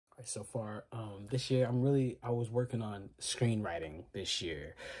So far, this year, I was working on screenwriting this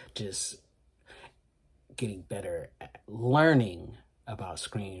year, just getting better at learning about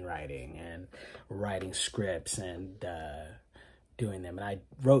screenwriting and writing scripts and doing them. And I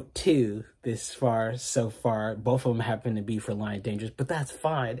wrote 2 so far. Both of them happen to be for Lonnie Dangerous, but that's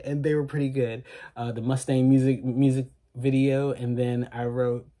fine. And they were pretty good. The Mustang music video, and then I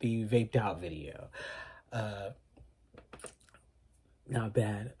wrote the Vaped Out video. Not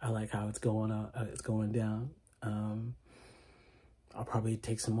bad. I like how it's going down. I'll probably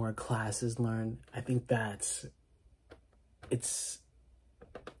take some more classes, learn. I think it's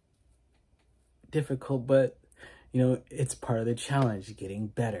difficult, but you know, it's part of the challenge, getting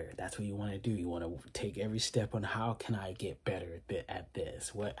better. That's what you want to do. You want to take every step on how can I get better at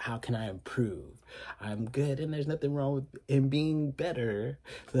this? How can I improve? I'm good and there's nothing wrong with being better.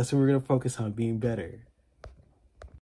 So that's what we're going to focus on, being better.